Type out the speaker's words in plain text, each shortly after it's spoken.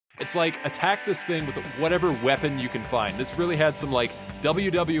It's like, attack this thing with whatever weapon you can find. This really had some, like,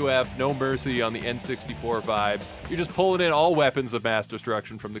 WWF No Mercy on the N64 vibes. You're just pulling in all weapons of mass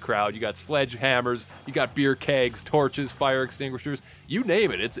destruction from the crowd. You got sledgehammers, you got beer kegs, torches, fire extinguishers. You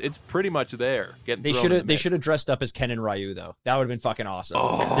name it. It's pretty much there. They should have dressed up as Ken and Ryu, though. That would have been fucking awesome.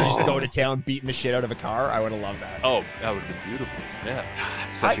 Oh. They just go to town beating the shit out of a car. I would have loved that. Oh, that would have been beautiful.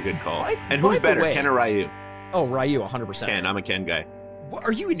 Yeah. Such a good call. And who's better, Ken or Ryu? Oh, Ryu, 100%. Ken. I'm a Ken guy. What,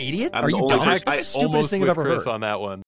 are you an idiot? I'm are you dumb? I That's the stupidest thing I've ever heard. Chris on that one.